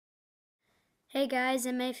Hey guys,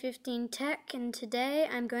 I'm A15 Tech, and today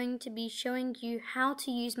I'm going to be showing you how to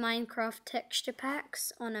use Minecraft texture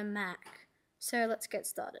packs on a Mac. So let's get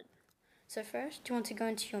started. So first, you want to go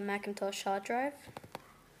into your Macintosh hard drive,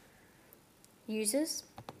 Users,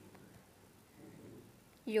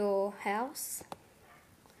 your house,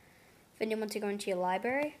 then you want to go into your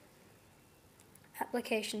library,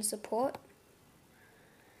 Application Support,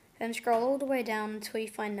 and scroll all the way down until you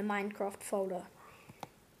find the Minecraft folder.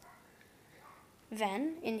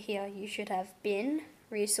 Then, in here, you should have bin,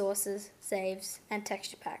 resources, saves, and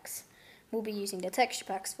texture packs. We'll be using the texture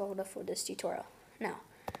packs folder for this tutorial. Now,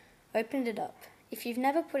 open it up. If you've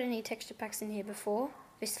never put any texture packs in here before,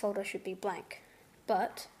 this folder should be blank.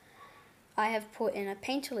 But, I have put in a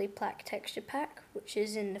Painterly Plaque texture pack, which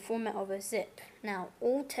is in the format of a zip. Now,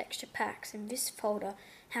 all texture packs in this folder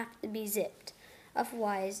have to be zipped.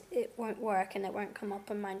 Otherwise, it won't work and it won't come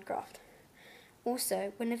up on Minecraft.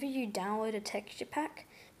 Also, whenever you download a texture pack,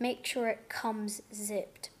 make sure it comes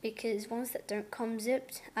zipped, because ones that don't come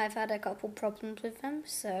zipped, I've had a couple problems with them,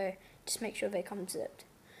 so just make sure they come zipped.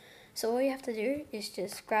 So all you have to do is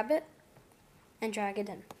just grab it and drag it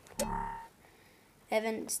in. And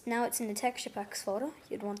then now it's in the texture packs folder,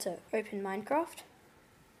 you'd want to open Minecraft,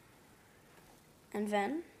 and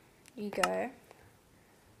then you go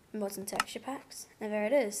mods and texture packs, and there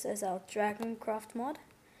it is. There's our Dragoncraft mod.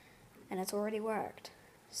 And it's already worked.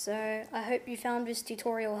 So I hope you found this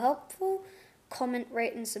tutorial helpful. Comment,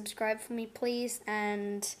 rate, and subscribe for me, please.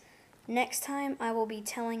 And next time I will be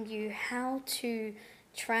telling you how to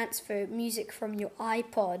transfer music from your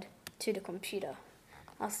iPod to the computer.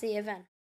 I'll see you then.